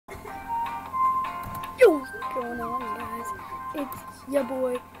going on, guys? It's your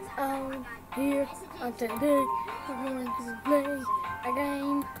boy here, and today we're going to play a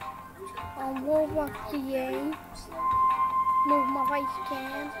game on Roblox game. Move my face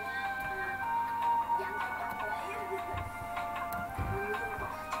cam.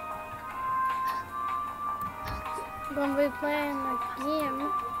 We're going to be playing a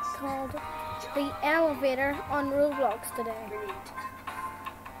game called The Elevator on Roblox today.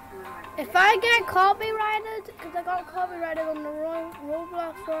 If I get copyrighted, because I got copyrighted on the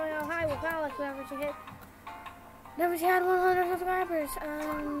Roblox Royal High with Alex whenever she had 100 subscribers,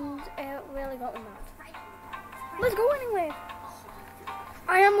 and it really got me mad. Let's go anyway.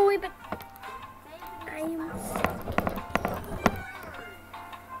 I am a wee bit.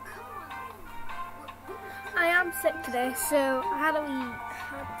 I am sick today, so I had a wee.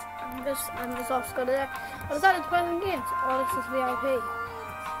 I'm just off school today. I decided to play some games. Oh, this is VIP.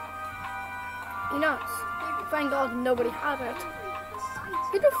 You know, thank God nobody had it.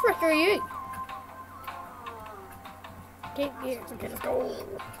 Who the frick are you? Okay, let's go.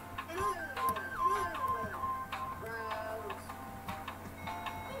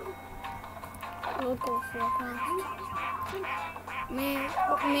 We'll go for a pass.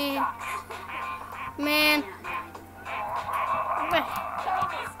 Man.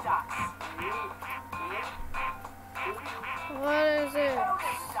 What is it?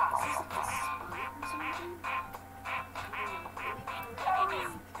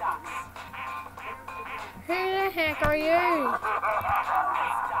 Who the heck are you?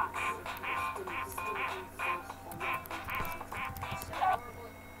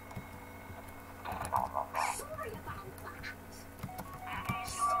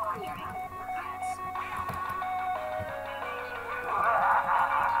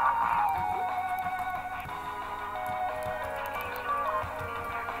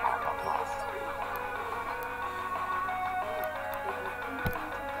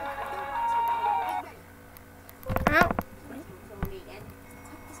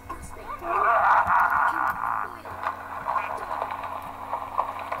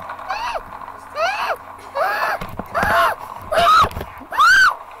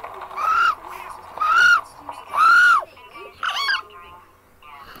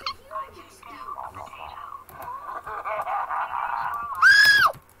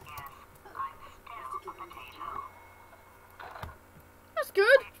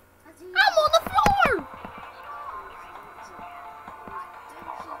 Good. I'm on the floor.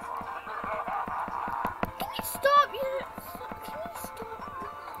 Can you stop? Can you stop?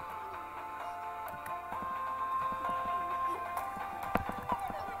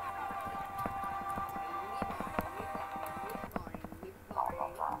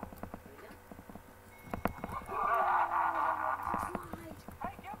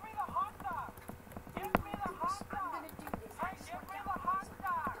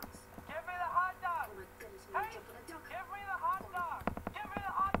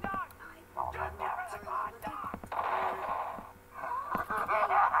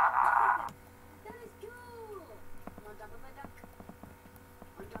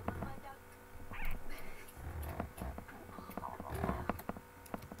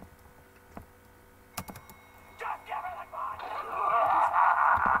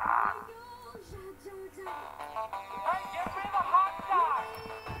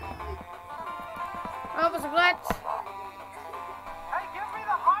 Oh, was a glitch. Hey, give me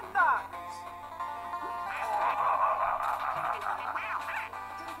the hot dogs.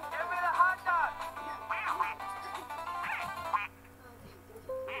 Give me the hot dogs.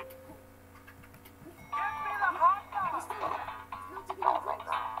 Give me the hot dogs.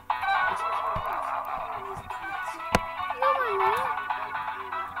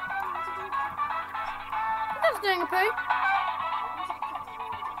 That's doing a poo.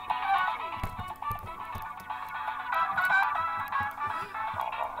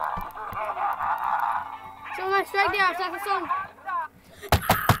 So let's right there, after the song.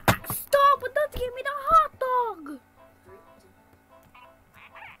 Stop! It doesn't give me the hot dog!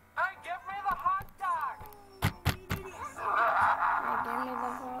 Hey, give me the hot dog. Give me the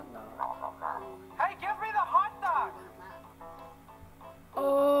hot dog. Hey, give me the hot dog.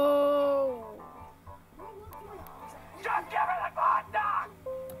 Oh. Just give me the hot dog.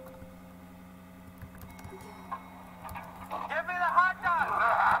 Give me the hot dog.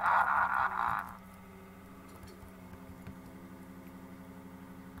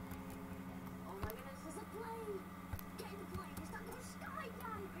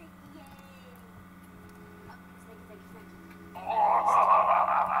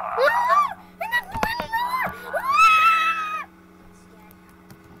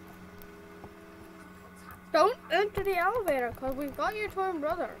 Don't enter the elevator, because we've got your twin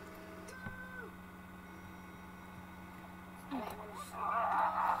brother.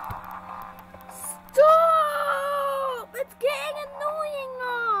 Stop! It's getting annoying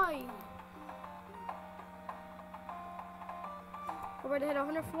now! We're ready to hit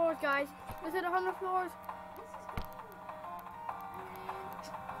 100 floors, guys. Let's hit 100 floors.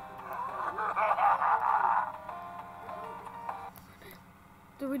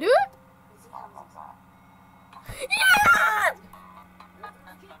 Did we do it? Yes!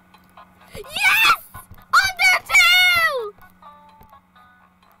 Yes! Under 2!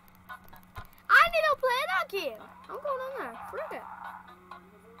 I need to play that game. I'm going on there. Frick it.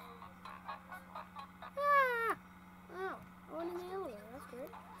 Ah! Oh, I went in the elevator. That's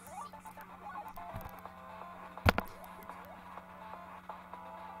great.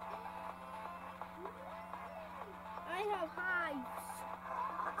 I have hives.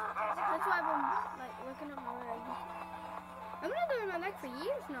 That's why I've been like looking at my leg. I've been doing my leg for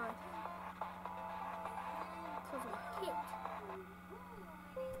years now. Cause I'm a kid.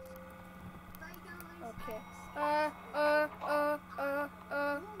 Okay.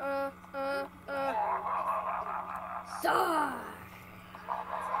 Die!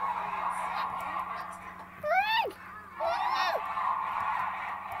 Frank!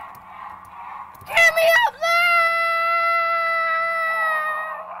 Get me up there!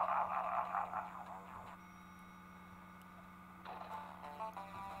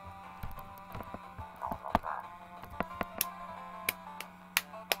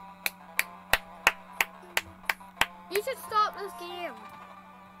 You should stop this game.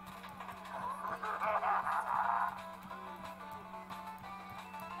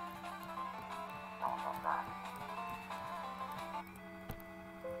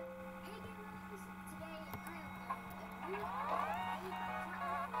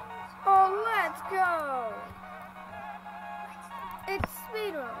 Oh, let's go. It's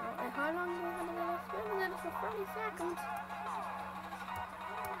speedrun. And how long are we going to do this? 7 minutes for 30 seconds.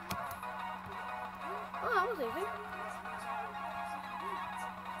 Oh, that was easy.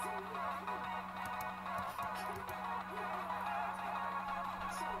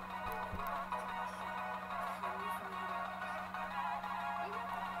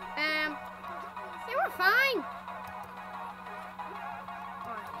 They were fine.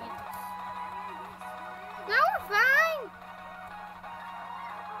 No, we're fine.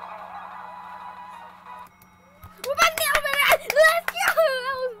 We're back in the elevator. Let's go.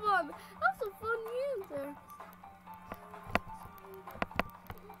 That was fun. That was a fun game there.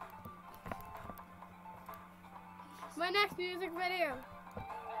 My next music video.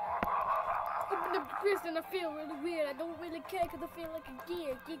 Open up the wrist and I feel really weird. I don't really care because I feel like a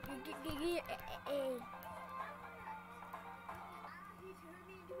gear. Is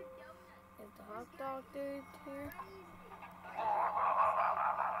the hot dog dude here?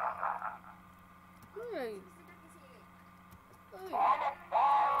 Hey. Hey.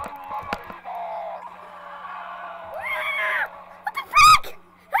 What the frick?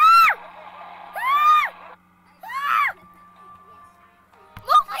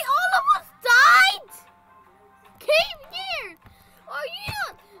 Mostly all of us died! Came here! Are you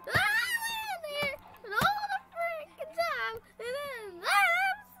there? And all the freaking time, and then that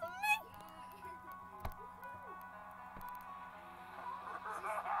happens to me!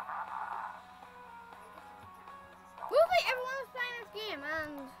 Mostly everyone's playing this game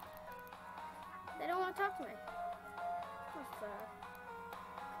and they don't want to talk to me. That's sad.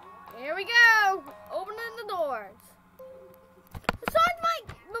 Here we go! Opening the doors. Besides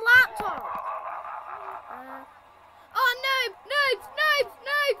the laptop. Oh, noob! Noobs! Noobs!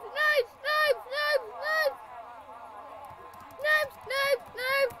 Noobs! Noobs! Noobs! Noobs! Noobs! Noobs! Noobs!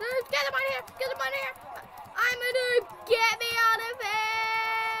 Noobs! Noobs! Get him out of here! Get him out of here! I'm a noob! Get me out of here!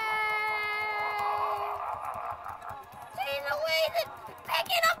 See the way that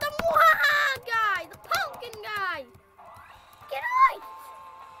picking up the guy! The pumpkin guy! Get out!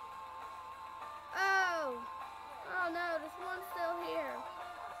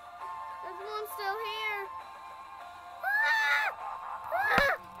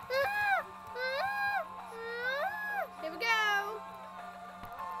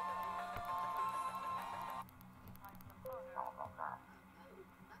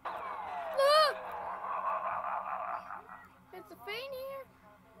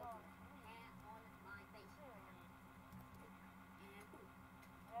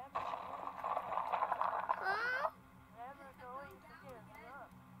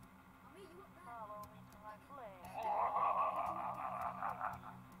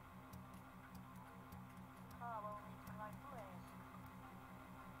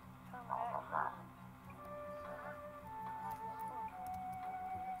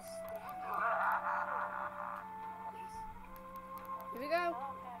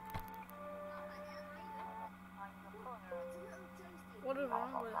 What is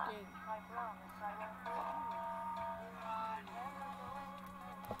wrong with this game?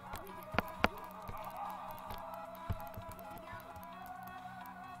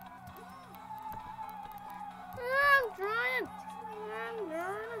 I'm trying.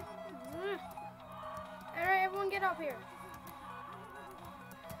 Alright, everyone get up here.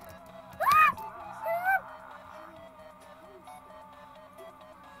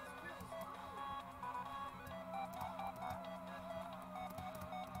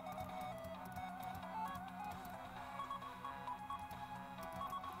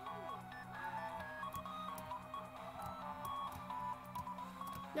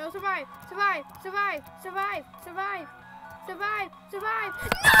 No, survive! Survive! Survive! Survive! Survive! Survive! Survive!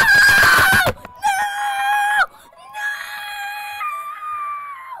 No! No! No!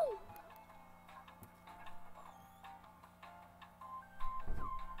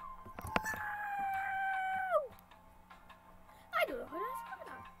 I don't know how to say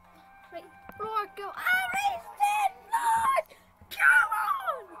that. Right, Lord, go. Harrison, Lord! Come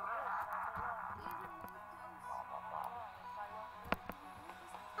on!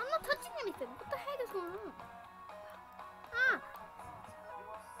 I'm not touching anything. What the heck is going on? Ah!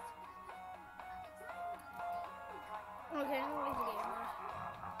 Okay, I'm gonna leave the game.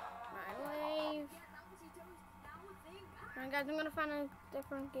 Right, leave. Alright, guys, I'm gonna find a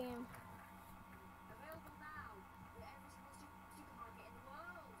different game.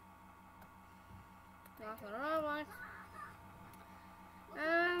 Roblox.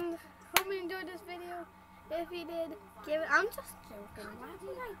 And hope you enjoyed this video. If you did, give it. I'm just joking. Why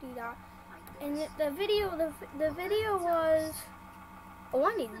would I do that? And the video was. Oh,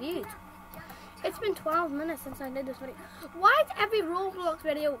 I need views. It's been 12 minutes since I did this video. Why is every Roblox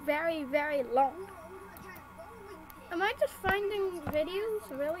video very, very long? Am I just finding videos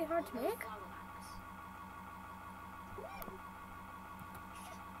really hard to make?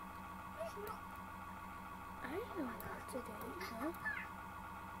 I don't know what to do. Huh?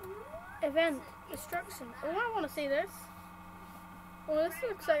 Event destruction. Oh, I want to see this. Oh, this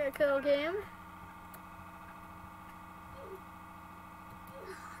looks like a cool game.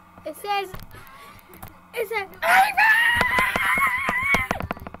 It says. It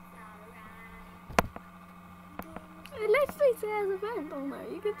literally says event on there.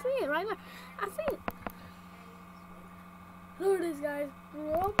 You can see it right there. I see it. Look at this, guys.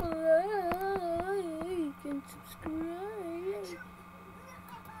 Drop a like and subscribe.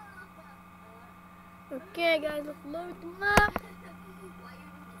 Okay, guys, let's load the map.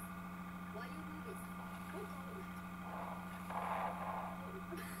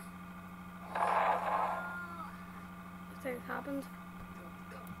 Let's see what happens.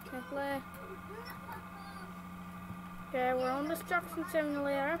 Okay, play. Okay, we're on Destruction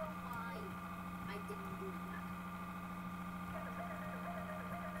Simulator.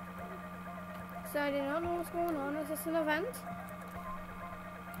 So I do not know what's going on. Is this an event?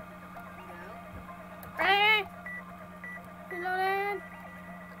 Hey! Reloaded!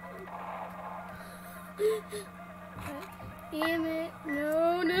 Damn it.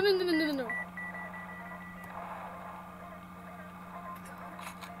 No, no, no, no, no, no, no.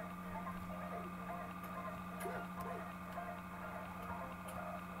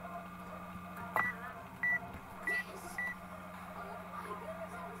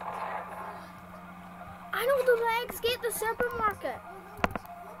 I know the legs get the supermarket.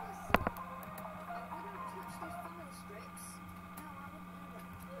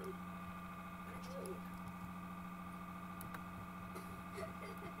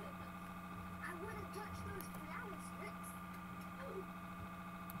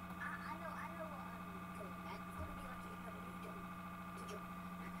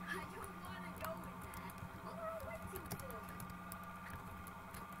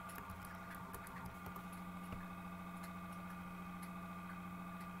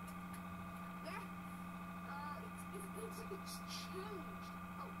 It's changed.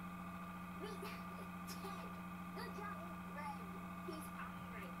 Oh, wait, Ted, the giant red, he's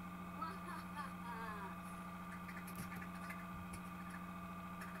hungry.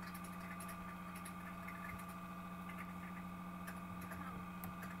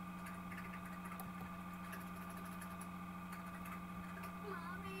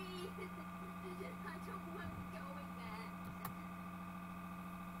 Mommy, I don't want to go in there.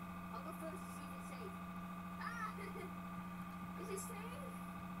 I'll go first to see if it's safe. Ah! Is it safe?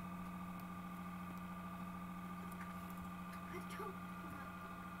 I don't want.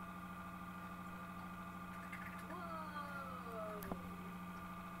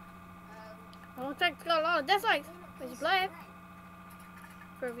 Whoa. Looks like it's got a lot of dislikes. We should play it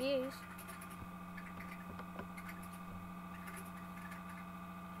for views.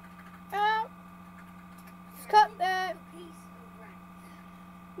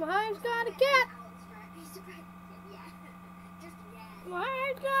 Why's got a cat?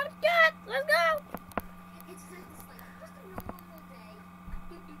 Why's got a cat? Let's go. It's like this, like just a normal day.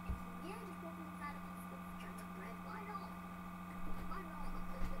 Yeah, just walking inside of this chunk of bread. Why not? Why not?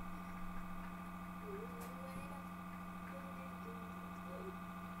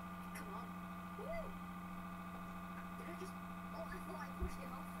 Come on. Did I just? Oh, I thought I pushed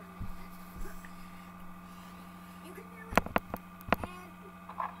him off for a minute. You can do it. And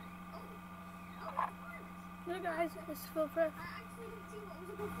oh, Look, guys, it's full press. I actually didn't see what was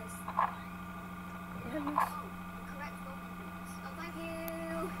above this. And Oh, correct button, please. Oh, thank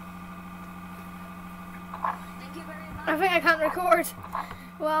you. Thank you very much. I think I can't record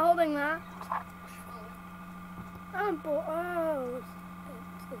while holding that. I'm bored. Oh.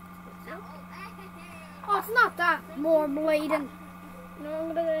 Oh, it's not that more bleeding. No,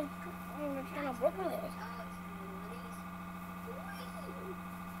 I'm gonna turn off what it is.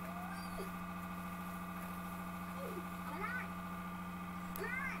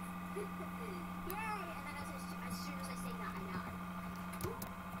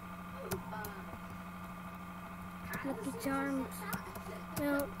 Lucky Charms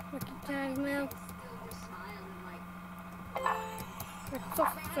milk, Lucky Charms milk.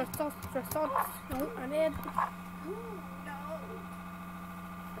 Results. No, I did.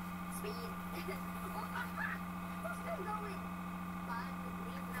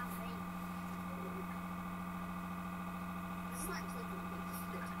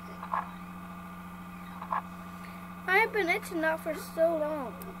 I've been itching that for so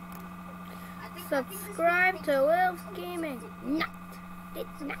long. Subscribe to Lil'al Gaming. Not.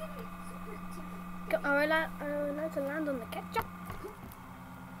 It's not. Are we allowed to land on the ketchup?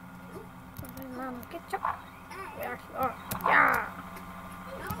 Are we land on the ketchup? We actually are. Yeah.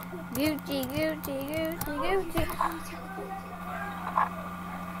 Gucci.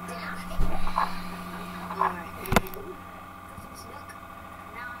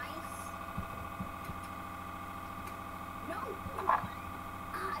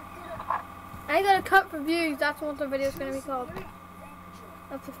 I got a cut for views. That's what the video is going to be called.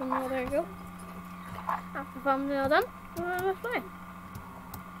 That's the thumbnail. There you go. That's the thumbnail done. Let's play.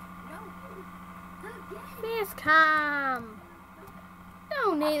 Face cam.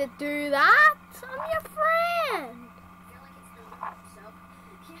 Don't need to do that. I'm your friend.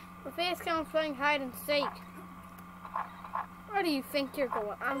 The face cam's playing hide and seek. Where do you think you're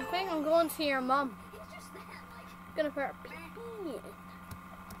going? I think I'm going to your mum. Gonna put her pee.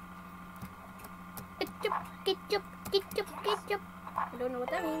 Ketchup. I don't know what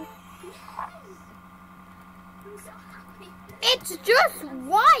that means. It's just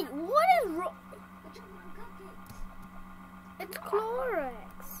white. What is wrong? It's Clorox.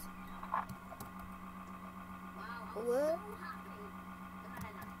 What?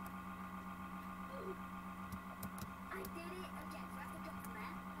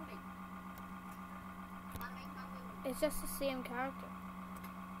 It's just the same character.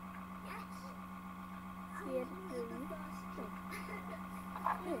 Yeah,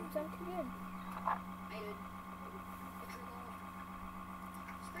 it's actually good.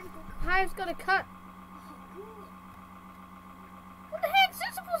 Hive's got a cut. What the heck is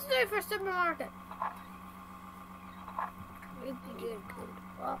that supposed to do for a supermarket?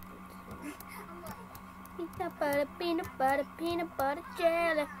 Peanut butter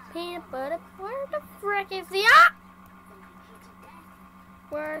jelly, peanut butter. Where the frick is the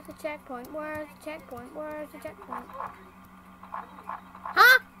Where's the checkpoint?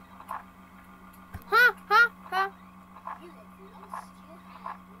 Huh?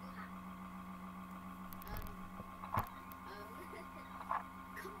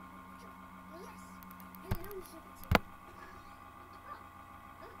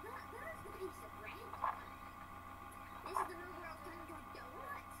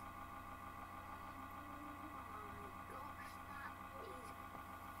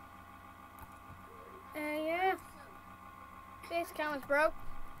 Yeah. Face camera's broke.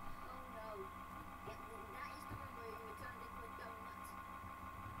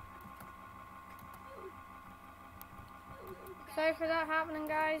 Sorry for that happening,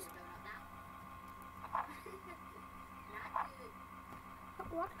 guys.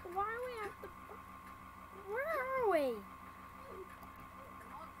 What? Why are we at the... Where are we?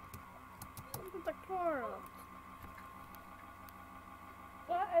 The Clorox.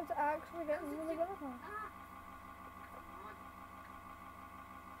 That is actually getting really good.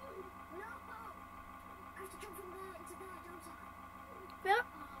 Yep.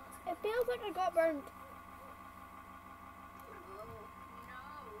 It feels like I got burnt.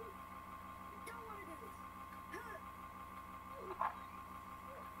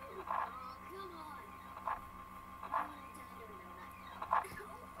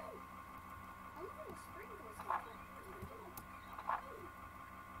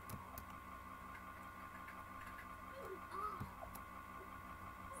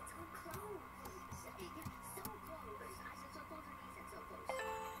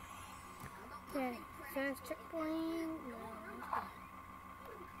 Fence checkpoint. No, okay.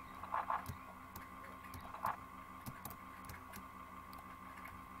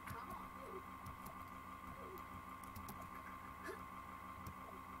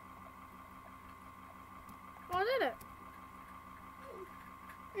 Oh, I did it.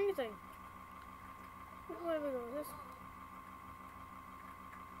 Anything. Where do we go with this?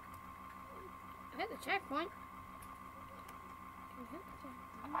 I hit the checkpoint. Can I hit the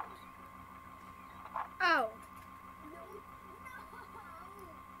checkpoint? Oh. No!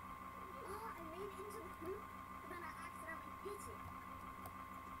 Oh, I made it into the group, but then I accidentally hit it.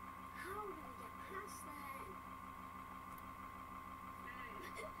 How do we get past that?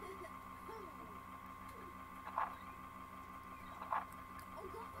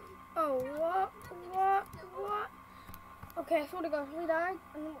 Oh, what? Okay, I swear to God, we died.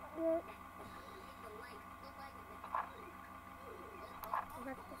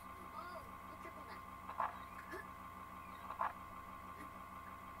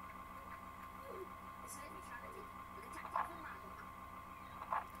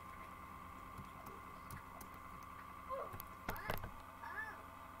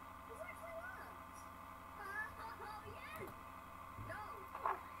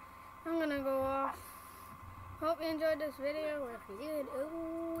 I'm gonna go off. Hope you enjoyed this video. If you did,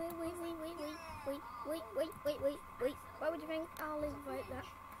 oh, wait. What would you think? I'll leave it like that.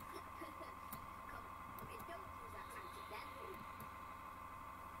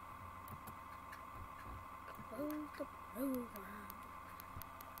 Close the program.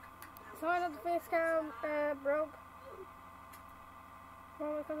 Sorry that the face cam broke.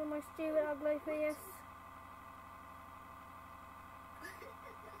 Probably because of my stupid ugly face.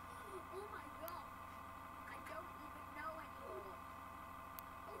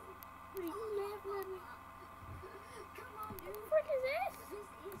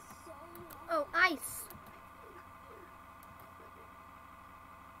 Oh, ice.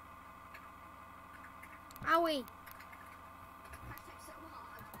 Owie.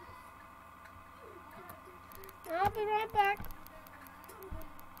 I'll be right back.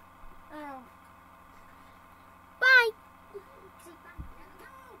 Oh. Bye.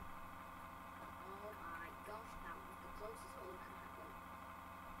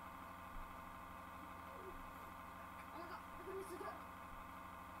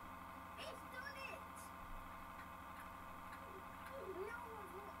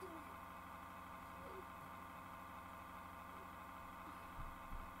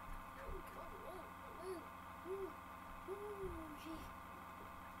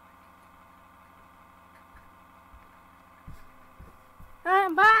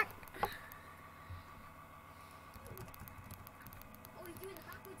 I'm back.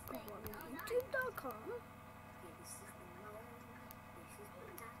 YouTube.com.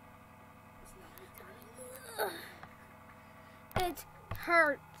 It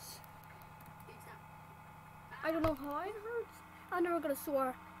hurts. I don't know how it hurts. I never got a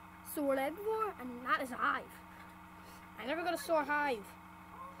sore leg before, and that is a hive. I never got a sore hive.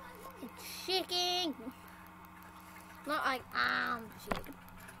 It's shaking. Not like I'm shaking.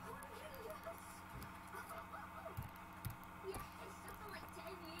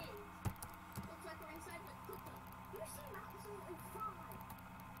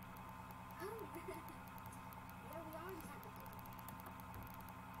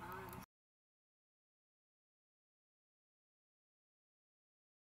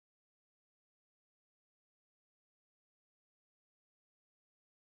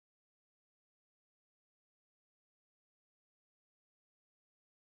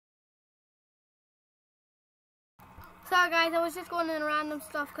 Sorry guys, I was just going in random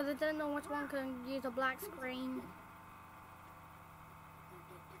stuff because I didn't know which one could use a black screen.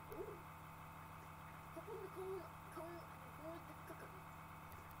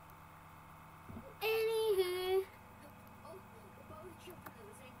 Anywho.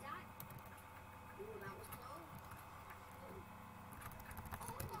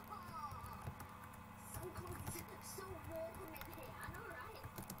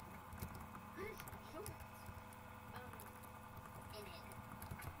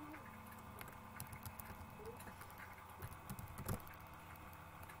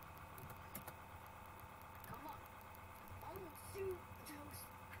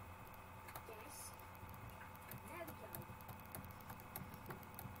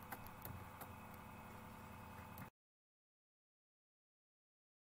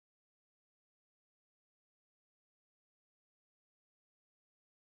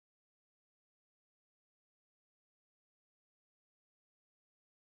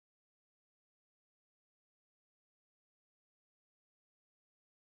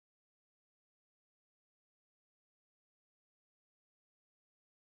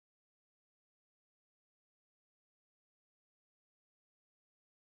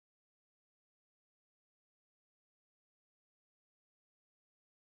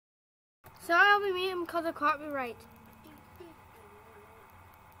 Sorry, I'll be muting because of copyright.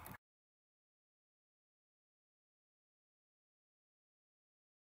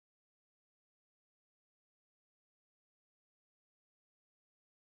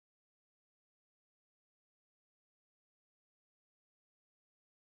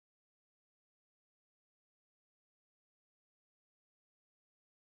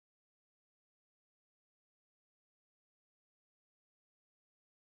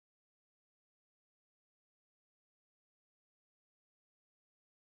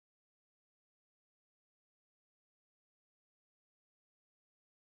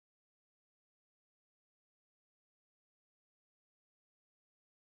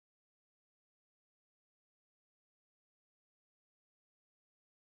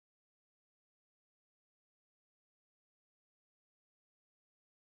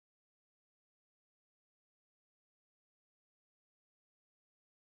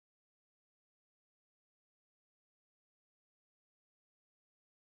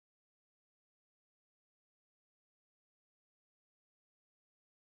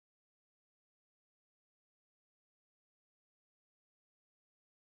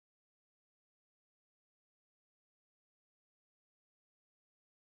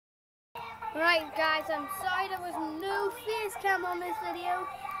 Right guys, I'm sorry there was no face cam on this video,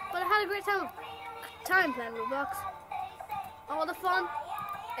 but I had a great time playing Roblox. All the fun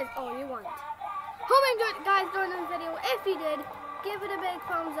is all you want. Hope you enjoyed it guys during this video. If you did, give it a big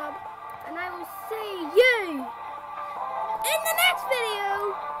thumbs up, and I will see you in the next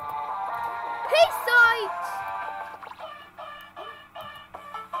video. Peace out!